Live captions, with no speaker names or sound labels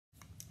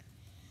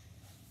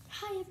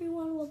Hi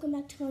everyone, welcome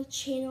back to my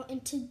channel,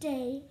 and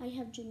today I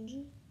have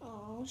Ginger.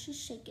 Oh, she's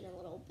shaking a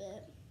little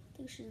bit. I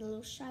think she's a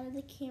little shy of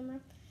the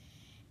camera.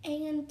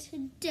 And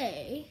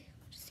today,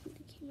 just move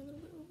the camera a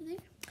little bit over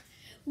there,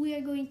 we are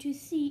going to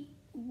see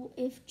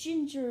if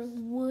Ginger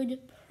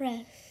would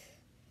press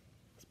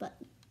this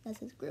button that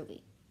says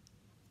Groovy.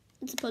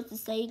 It's supposed to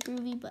say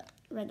Groovy, but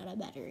ran out of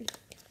battery.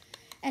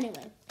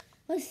 Anyway,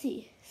 let's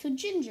see. So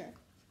Ginger,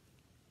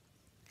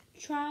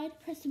 try to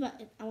press the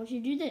button. I want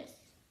you to do this.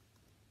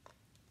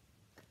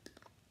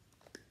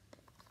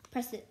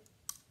 Press it.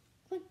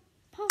 Come on,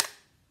 paw.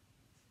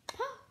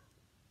 Paw.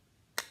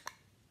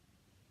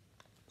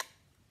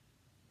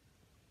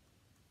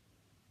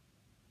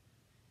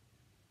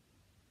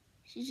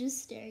 She's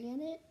just staring at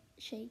it,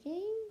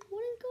 shaking.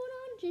 What is going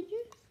on,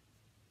 Ginger?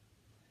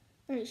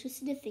 Alright, she's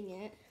sniffing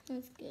it.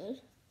 That's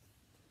good.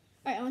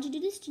 Alright, I want you to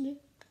do this, Ginger.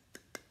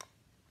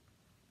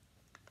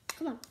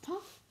 Come on, paw.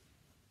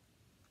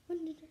 Come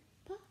on, Ginger.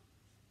 Paw.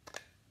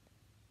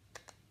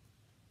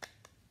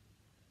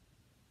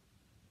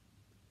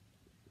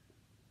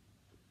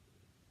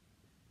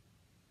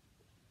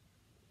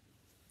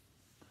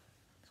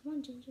 Come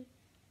on, Ginger.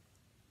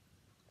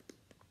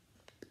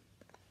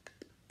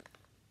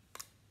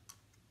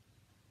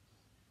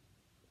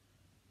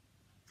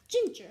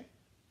 Ginger.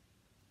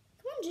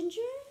 Come on,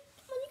 Ginger.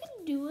 Come on, you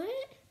can do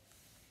it.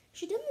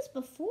 She's done this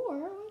before.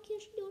 Why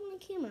can't she do it on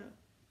the camera?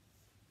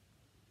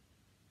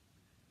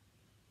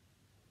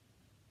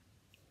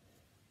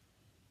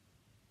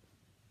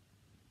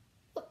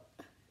 What?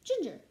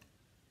 Ginger.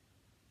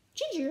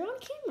 Ginger, you're on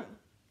camera.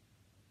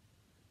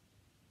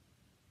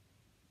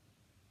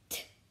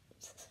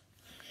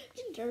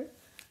 Ginger.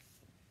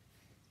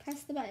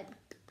 Press the button.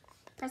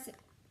 Press it.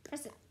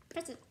 Press it.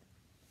 Press it.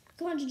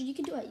 Come on, Ginger, you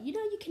can do it. You know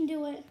you can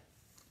do it.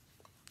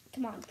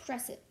 Come on,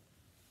 press it.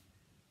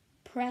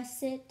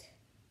 Press it.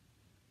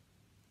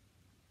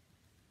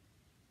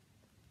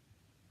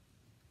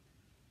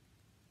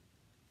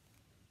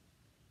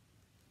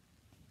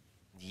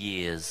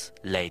 Years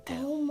later.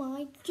 Oh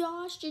my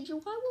gosh, Ginger,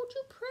 why won't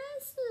you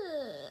press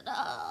it?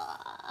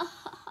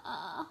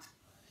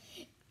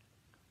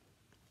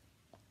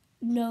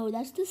 No,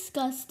 that's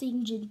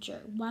disgusting,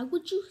 Ginger. Why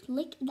would you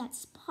lick that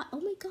spot?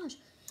 Oh my gosh.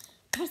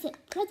 Press it,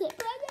 press it,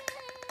 press it.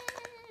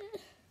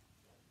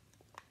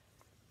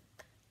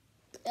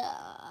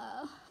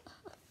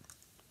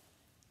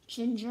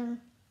 Ginger,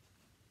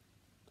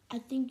 I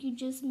think you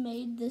just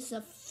made this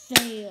a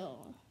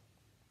fail.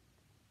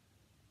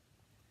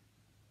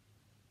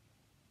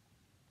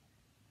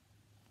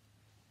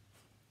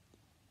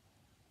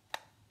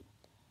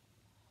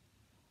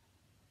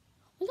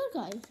 Oh my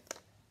God, guys.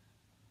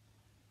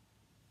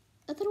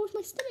 I thought it was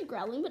my stomach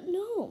growling, but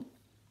no.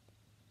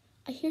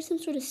 I hear some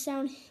sort of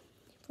sound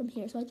from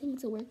here, so I think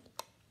it's a work.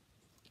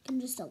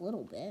 Just a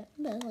little bit,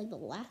 but like the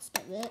last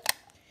of it.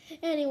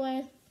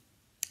 Anyway,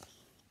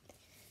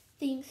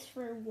 thanks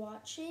for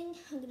watching.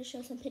 I'm going to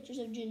show some pictures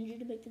of Ginger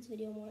to make this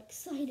video more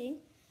exciting.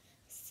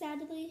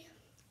 Sadly,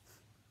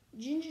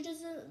 Ginger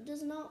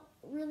does not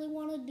really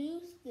want to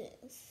do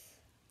this.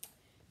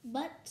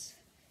 But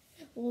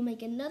we'll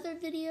make another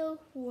video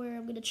where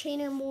I'm going to train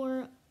her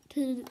more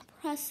to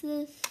press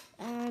this.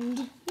 And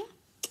yeah.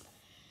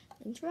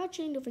 Thanks for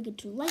watching. Don't forget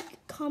to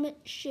like, comment,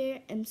 share,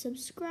 and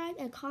subscribe.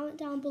 And comment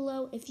down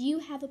below if you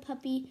have a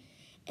puppy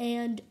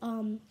and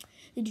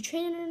did you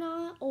train it or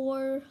not,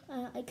 or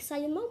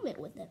exciting moment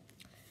with it.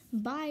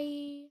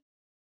 Bye.